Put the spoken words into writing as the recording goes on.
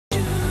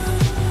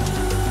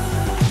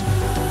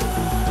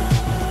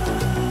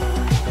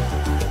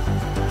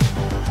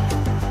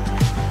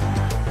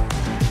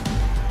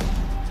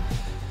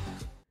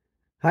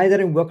Hi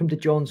there and welcome to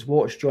John's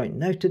Watch Joint.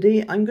 Now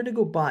today I'm going to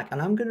go back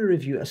and I'm going to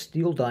review a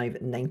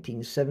Steeldive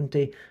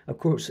 1970. Of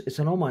course it's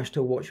an homage to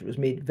a watch that was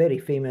made very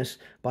famous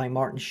by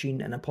Martin Sheen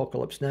in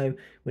Apocalypse Now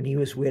when he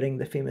was wearing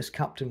the famous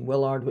Capt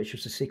Willard, which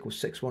was the Seiko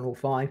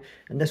 6105,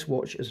 and this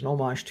watch is an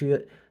homage to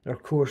it. There are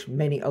of course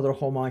many other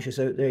homages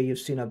out there. You've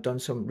seen I've done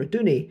some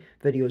Rdunae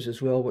videos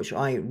as well, which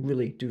I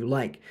really do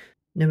like.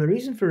 Now, my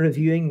reason for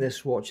reviewing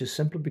this watch is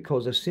simply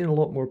because I've seen a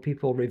lot more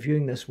people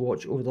reviewing this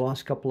watch over the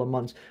last couple of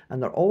months,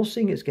 and they're all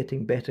saying it's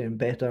getting better and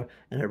better,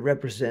 and it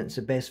represents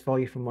the best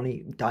value for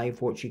money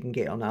dive watch you can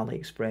get on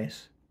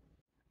AliExpress.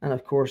 And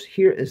of course,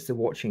 here is the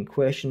watch in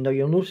question. Now,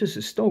 you'll notice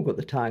it's still got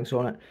the tags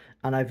on it,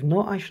 and I've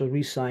not actually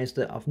resized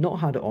it. I've not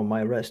had it on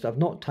my wrist. I've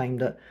not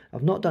timed it.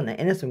 I've not done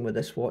anything with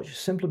this watch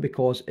simply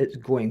because it's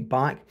going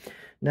back.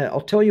 Now,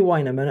 I'll tell you why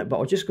in a minute, but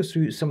I'll just go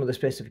through some of the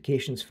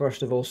specifications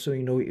first of all so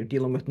you know what you're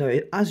dealing with. Now,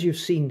 as you've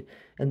seen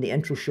in the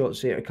intro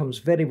shots there, it comes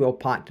very well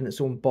packed in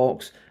its own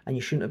box, and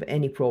you shouldn't have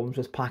any problems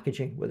with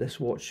packaging with this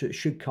watch, so it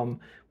should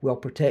come well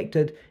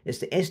protected. It's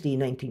the SD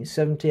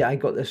 1970. I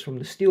got this from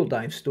the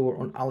Steeldive store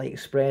on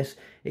AliExpress.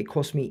 It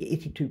cost me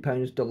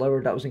 £82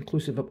 delivered. That was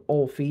inclusive of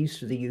all fees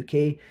to the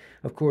UK.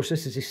 Of course,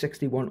 this is a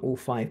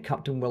 6105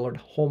 Capt Willard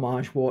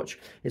Homage watch.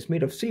 It's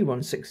made of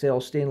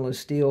C16L stainless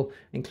steel,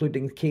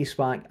 including the case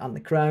back and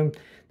the crown.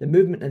 The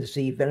movement is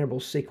the venerable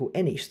Seiko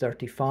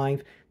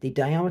NH35. The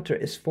diameter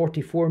is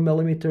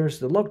 44mm.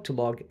 The lug to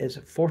lug is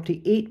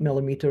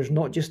 48mm,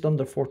 not just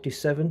under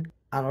 47.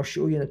 And I'll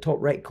show you in the top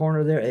right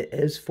corner there, it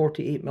is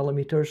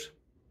 48mm.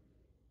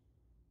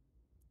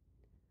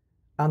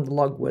 And the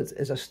lug width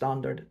is a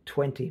standard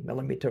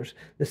 20mm.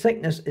 The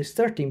thickness is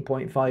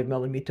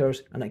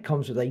 13.5mm, and it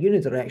comes with a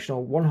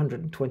unidirectional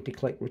 120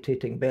 click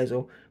rotating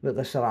bezel with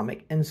a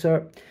ceramic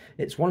insert.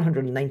 It's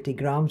 190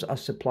 grams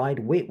as supplied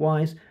weight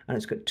wise, and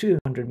it's got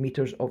 200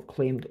 meters of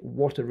claimed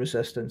water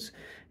resistance.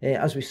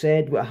 As we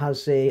said, it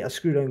has a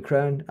screw down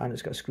crown and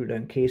it's got a screw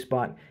down case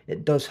back.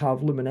 It does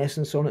have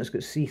luminescence on it. It's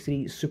got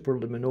C3 Super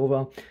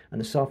Luminova,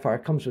 and the sapphire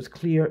comes with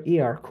clear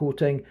AR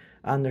coating,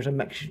 and there's a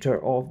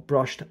mixture of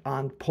brushed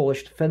and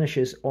polished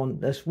finishes on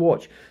this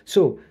watch.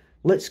 So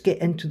let's get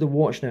into the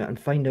watch now and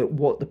find out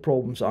what the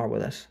problems are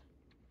with this.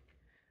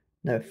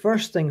 Now,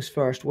 first things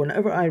first,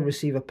 whenever I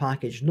receive a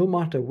package, no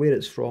matter where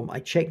it's from, I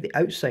check the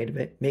outside of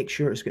it, make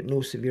sure it's got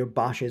no severe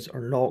bashes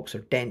or knocks or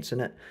dents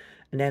in it,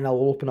 and then I'll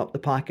open up the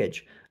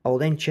package. I'll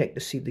then check to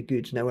see the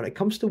goods. Now, when it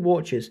comes to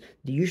watches,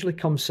 they usually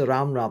come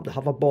saran wrapped. They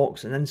have a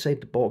box, and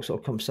inside the box it'll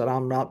come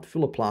saran wrapped,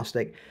 full of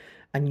plastic.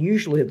 And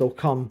usually they'll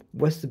come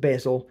with the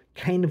bezel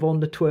kind of on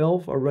the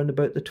 12 or around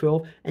about the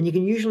 12, and you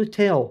can usually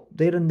tell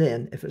there and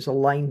then if it's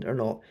aligned or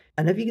not.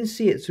 And if you can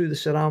see it through the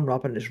saran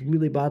wrap and it's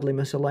really badly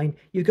misaligned,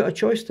 you've got a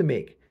choice to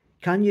make.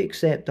 Can you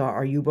accept that?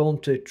 Are you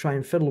willing to try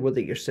and fiddle with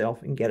it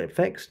yourself and get it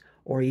fixed,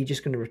 or are you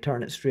just going to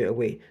return it straight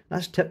away?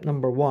 That's tip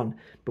number one.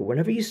 But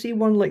whenever you see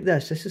one like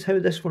this is how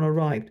this one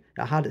arrived.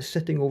 I had it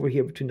sitting over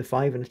here between the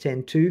 5 and the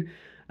 10-2.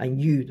 I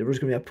knew there was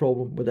going to be a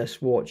problem with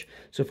this watch.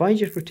 So if I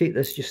just rotate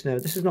this just now,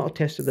 this is not a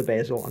test of the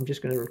bezel. I'm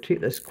just going to rotate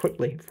this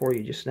quickly for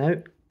you just now,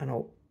 and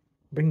I'll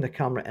bring the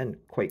camera in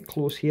quite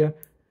close here,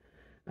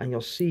 and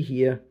you'll see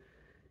here,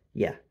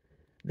 yeah,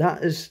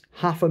 that is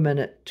half a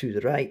minute to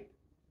the right,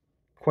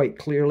 quite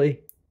clearly.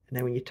 And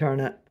then when you turn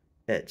it,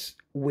 it's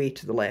way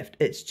to the left.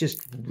 It's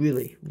just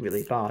really,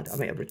 really bad. I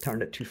might have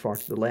returned it too far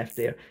to the left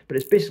there, but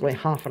it's basically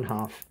half and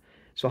half.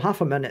 So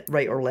half a minute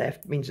right or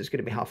left means it's going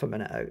to be half a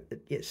minute out.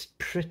 It's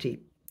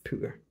pretty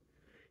poor.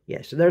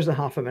 Yeah, so there's the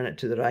half a minute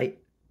to the right,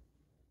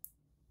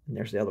 and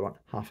there's the other one,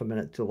 half a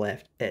minute to the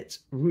left. It's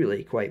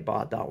really quite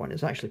bad, that one.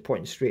 It's actually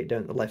pointing straight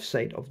down the left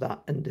side of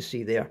that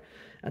indice there,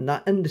 and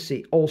that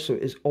indice also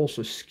is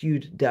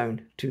skewed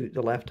down to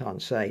the left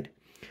hand side.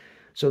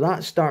 So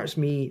that starts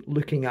me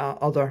looking at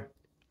other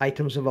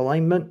items of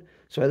alignment.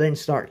 So I then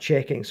start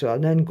checking. So I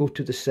then go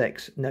to the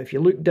 6. Now if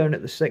you look down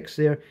at the 6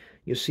 there,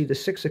 you'll see the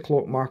 6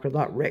 o'clock marker,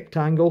 that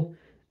rectangle,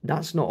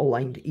 that's not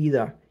aligned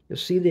either. You'll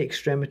see the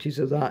extremities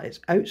of that. It's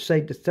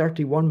outside the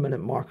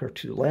 31-minute marker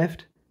to the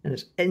left, and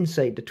it's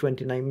inside the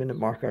 29-minute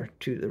marker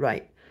to the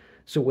right.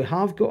 So we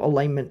have got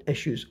alignment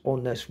issues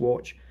on this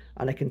watch,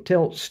 and I can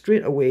tell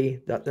straight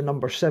away that the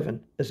number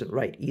 7 isn't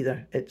right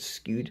either. It's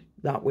skewed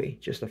that way,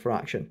 just a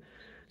fraction.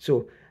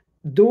 So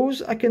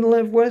those I can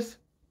live with.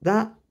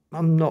 That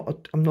I'm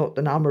not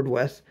enamored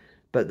with,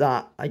 but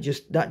that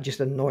just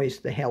annoys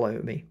the hell out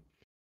of me.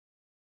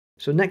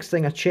 So next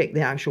thing, I check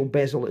the actual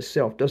bezel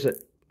itself. Does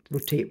it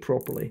rotate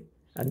properly?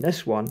 And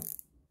this one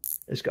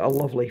has got a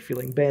lovely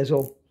feeling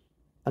bezel,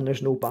 and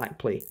there's no back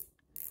plate.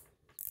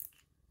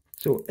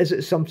 So is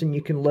it something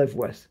you can live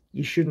with?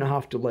 You shouldn't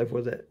have to live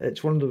with it.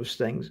 It's one of those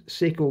things.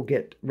 Seiko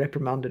get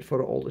reprimanded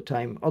for it all the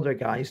time. Other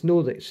guys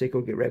know that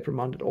Seiko get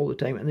reprimanded all the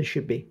time, and they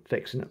should be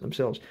fixing it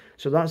themselves.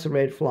 So that's a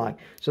red flag.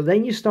 So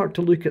then you start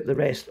to look at the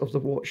rest of the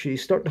watch. You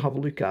start to have a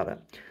look at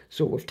it.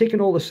 So we've taken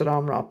all the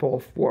saran wrap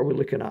off. What are we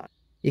looking at?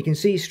 You can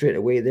see straight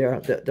away there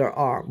that there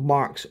are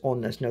marks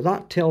on this. Now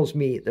that tells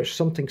me there's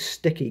something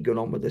sticky going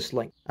on with this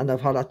link. And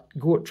I've had a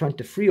go at trying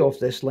to free off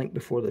this link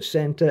before they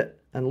sent it,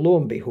 and lo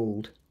and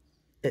behold,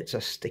 it's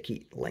a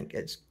sticky link.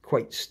 It's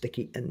quite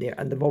sticky in there,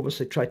 and they've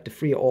obviously tried to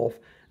free it off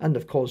and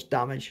they've caused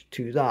damage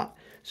to that.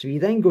 So you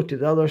then go to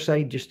the other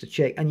side just to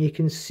check, and you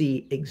can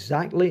see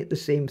exactly the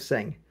same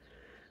thing.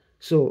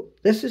 So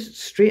this is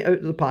straight out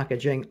of the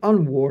packaging,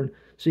 unworn,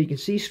 so you can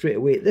see straight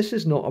away this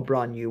is not a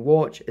brand new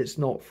watch, it's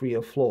not free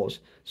of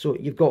flaws. So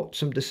you've got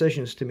some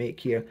decisions to make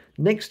here.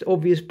 Next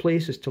obvious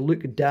place is to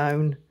look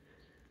down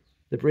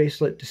the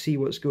bracelet to see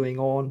what's going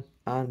on,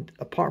 and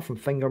apart from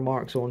finger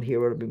marks on here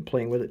where I've been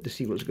playing with it to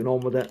see what's going on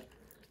with it,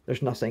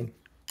 there's nothing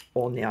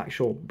on the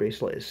actual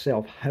bracelet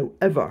itself.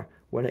 However,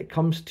 when it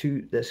comes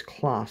to this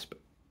clasp,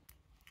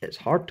 it's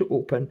hard to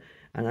open,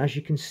 and as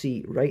you can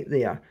see right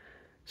there,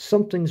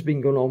 something's been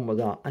going on with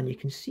that, and you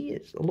can see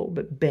it's a little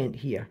bit bent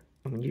here,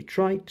 and when you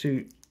try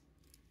to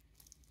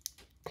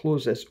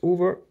close this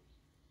over,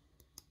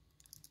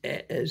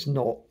 it is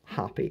not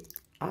happy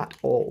at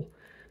all.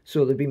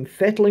 So they've been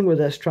fettling with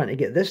this, trying to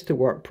get this to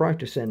work prior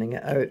to sending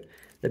it out.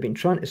 They've been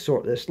trying to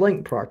sort this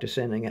link prior to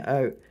sending it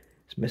out.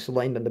 It's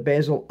misaligned on the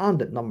bezel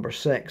and at number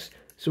 6.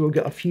 So we've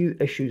got a few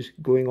issues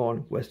going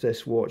on with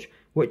this watch,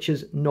 which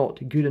is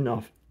not good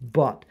enough.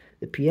 But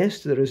the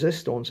pièce de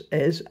résistance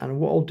is, and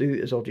what I'll do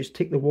is I'll just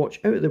take the watch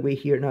out of the way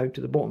here now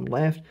to the bottom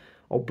left.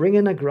 I'll bring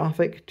in a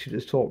graphic to the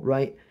top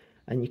right,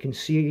 and you can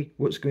see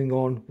what's going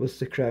on with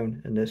the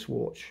crown in this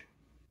watch.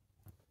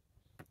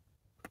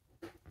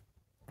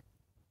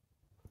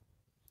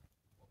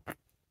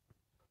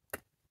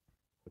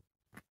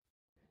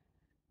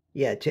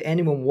 Yeah, to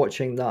anyone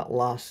watching that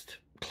last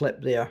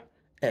clip there,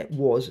 it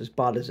was as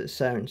bad as it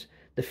sounds.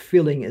 The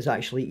feeling is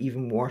actually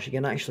even worse. You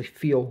can actually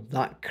feel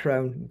that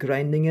crown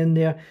grinding in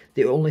there.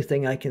 The only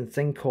thing I can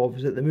think of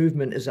is that the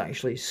movement is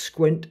actually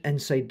squint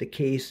inside the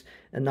case,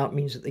 and that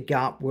means that the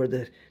gap where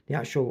the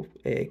actual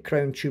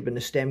crown tube and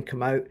the stem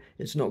come out,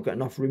 it's not got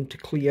enough room to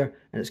clear,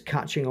 and it's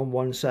catching on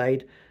one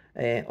side.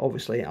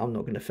 Obviously, I'm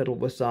not going to fiddle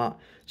with that.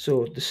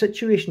 So the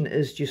situation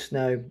is just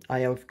now, I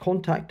have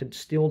contacted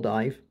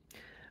Steeldive,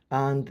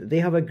 and they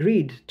have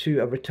agreed to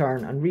a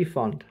return and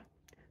refund.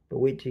 But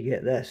wait till you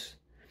get this.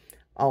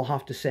 I'll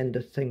have to send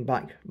the thing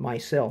back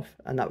myself,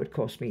 and that would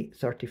cost me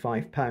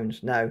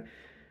 £35. Now,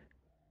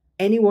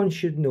 anyone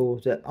should know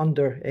that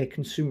under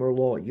consumer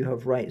law you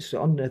have rights.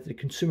 So under the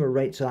Consumer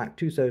Rights Act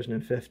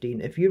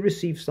 2015, if you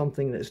receive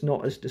something that's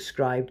not as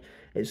described,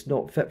 it's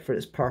not fit for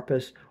its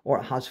purpose, or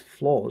it has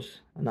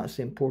flaws, and that's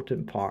the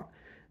important part,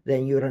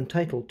 then you're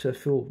entitled to a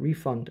full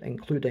refund,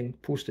 including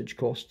postage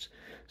costs.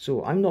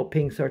 So I'm not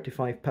paying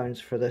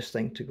 £35 for this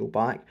thing to go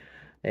back.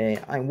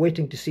 I'm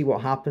waiting to see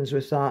what happens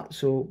with that,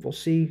 so we'll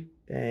see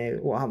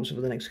what happens over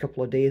the next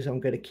couple of days.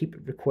 I'm going to keep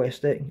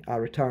requesting a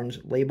returns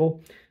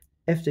label.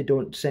 If they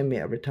don't send me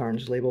a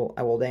returns label,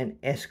 I will then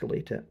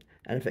escalate it,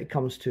 and if it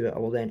comes to it, I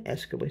will then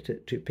escalate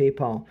it to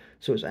PayPal.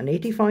 So it's an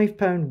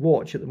 £85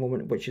 watch at the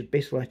moment, which is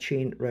basically a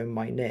chain around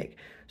my neck.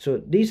 So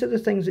these are the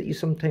things that you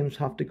sometimes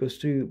have to go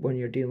through when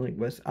you're dealing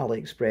with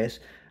AliExpress,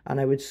 and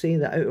I would say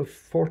that out of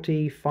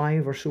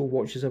 45 or so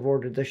watches I've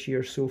ordered this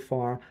year so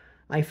far,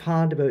 I've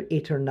had about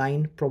 8 or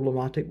 9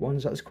 problematic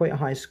ones. That's quite a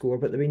high score,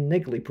 but they've been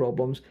niggly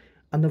problems,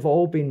 and they've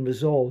all been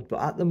resolved.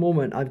 But at the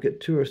moment, I've got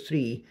 2 or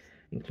 3,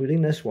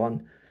 including this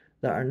one,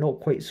 that are not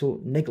quite so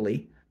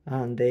niggly,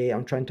 and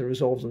I'm trying to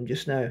resolve them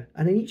just now.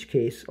 And in each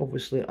case,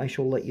 obviously, I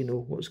shall let you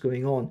know what's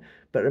going on.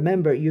 But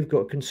remember, you've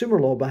got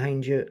consumer law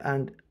behind you,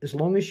 and as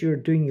long as you're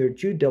doing your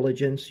due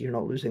diligence, you're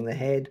not losing the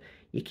head,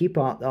 you keep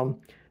at them,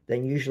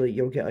 then usually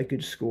you'll get a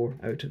good score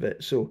out of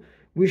it. So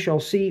we shall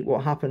see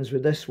what happens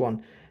with this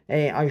one.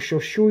 I shall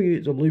show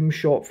you the loom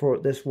shot for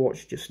this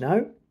watch just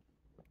now.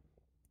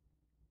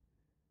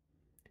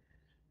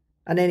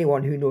 And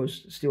anyone who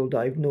knows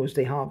Steeldive knows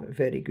they have a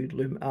very good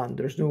loom, and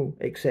there's no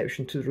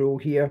exception to the rule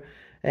here.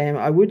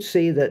 I would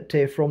say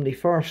that from the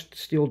first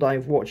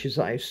Steeldive watches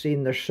that I've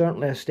seen, there's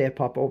certainly a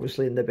step up,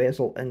 obviously, in the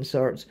bezel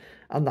inserts,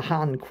 and the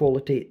hand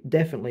quality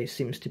definitely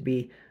seems to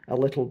be a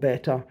little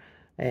better.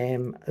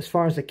 As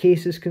far as the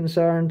case is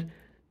concerned,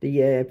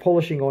 the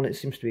polishing on it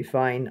seems to be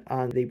fine,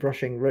 and the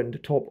brushing round the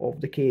top of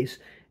the case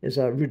is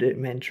a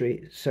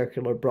rudimentary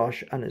circular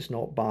brush, and it's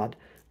not bad.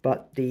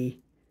 But the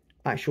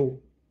actual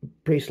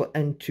bracelet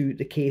into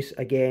the case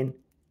again,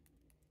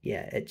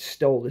 yeah, it's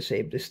still the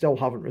same. They still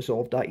haven't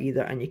resolved that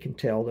either, and you can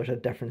tell there's a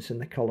difference in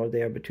the colour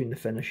there between the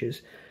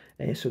finishes.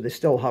 So they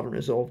still haven't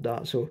resolved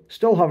that. So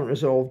still haven't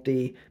resolved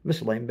the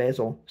misaligned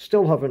bezel,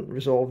 still haven't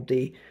resolved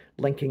the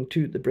linking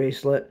to the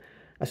bracelet.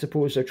 I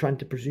suppose they're trying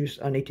to produce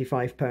an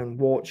 £85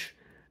 watch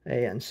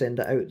and send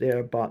it out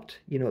there, but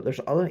you know, there's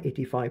other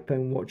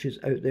 £85 watches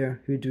out there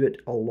who do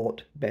it a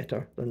lot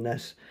better than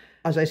this.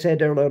 As I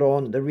said earlier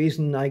on, the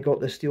reason I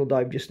got the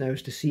Steeldive just now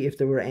is to see if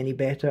they were any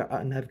better,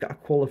 and I've got a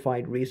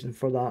qualified reason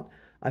for that.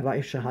 I've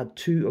actually had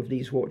 2 of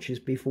these watches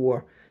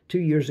before. 2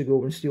 years ago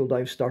when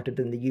Steeldive started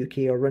in the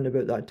UK, or around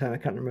about that time, I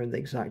can't remember the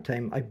exact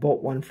time, I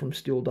bought one from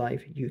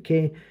Steeldive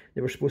UK.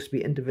 They were supposed to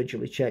be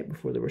individually checked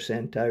before they were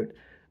sent out,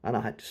 and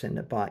I had to send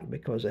it back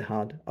because it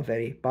had a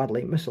very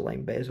badly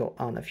misaligned bezel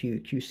and a few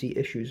QC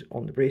issues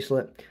on the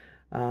bracelet.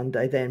 And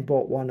I then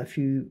bought one a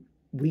few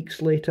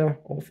weeks later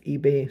off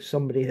eBay.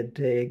 Somebody had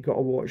got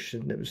a watch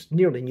and it was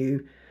nearly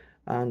new,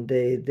 and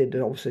they'd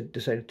obviously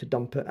decided to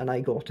dump it, and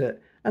I got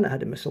it, and it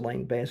had a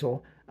misaligned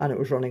bezel, and it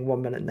was running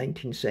 1 minute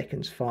 19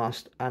 seconds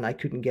fast, and I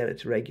couldn't get it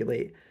to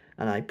regulate,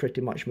 and I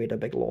pretty much made a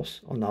big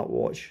loss on that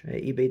watch.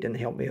 eBay didn't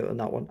help me out on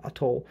that one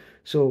at all.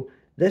 So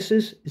this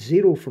is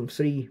 0 from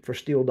 3 for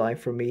Steeldive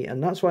for me,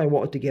 and that's why I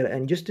wanted to get it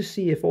in, just to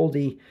see if all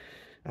the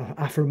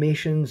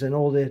affirmations and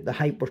all the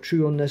hype were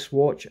true on this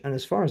watch. And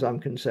as far as I'm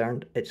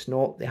concerned, it's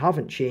not. They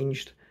haven't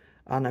changed,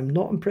 and I'm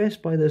not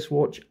impressed by this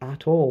watch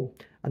at all.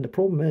 And the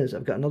problem is,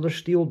 I've got another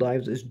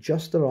Steeldive that's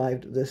just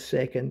arrived this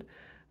second,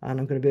 and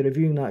I'm going to be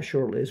reviewing that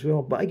shortly as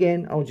well. But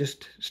again, I'll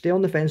just stay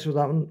on the fence with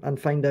that one and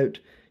find out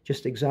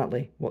just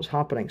exactly what's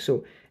happening.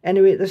 So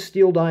anyway, this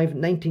Steeldive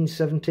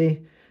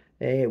 1970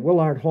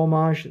 Willard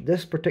Homage.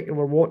 This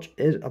particular watch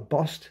is a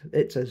bust.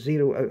 It's a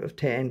 0 out of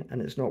 10, and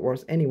it's not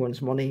worth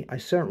anyone's money. I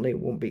certainly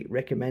won't be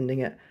recommending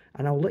it,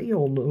 and I'll let you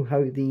all know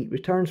how the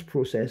returns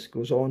process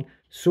goes on,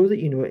 so that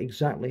you know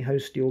exactly how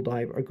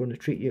Steeldive are going to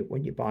treat you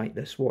when you buy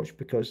this watch,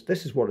 because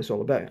this is what it's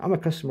all about. I'm a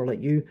customer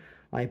like you.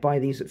 I buy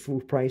these at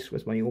full price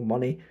with my own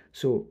money,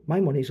 so my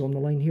money's on the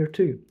line here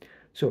too.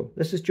 So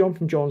this is John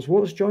from John's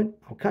Watch Joint.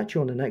 I'll catch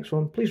you on the next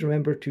one. Please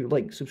remember to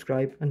like,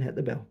 subscribe, and hit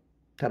the bell.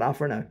 Ta-ra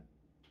for now.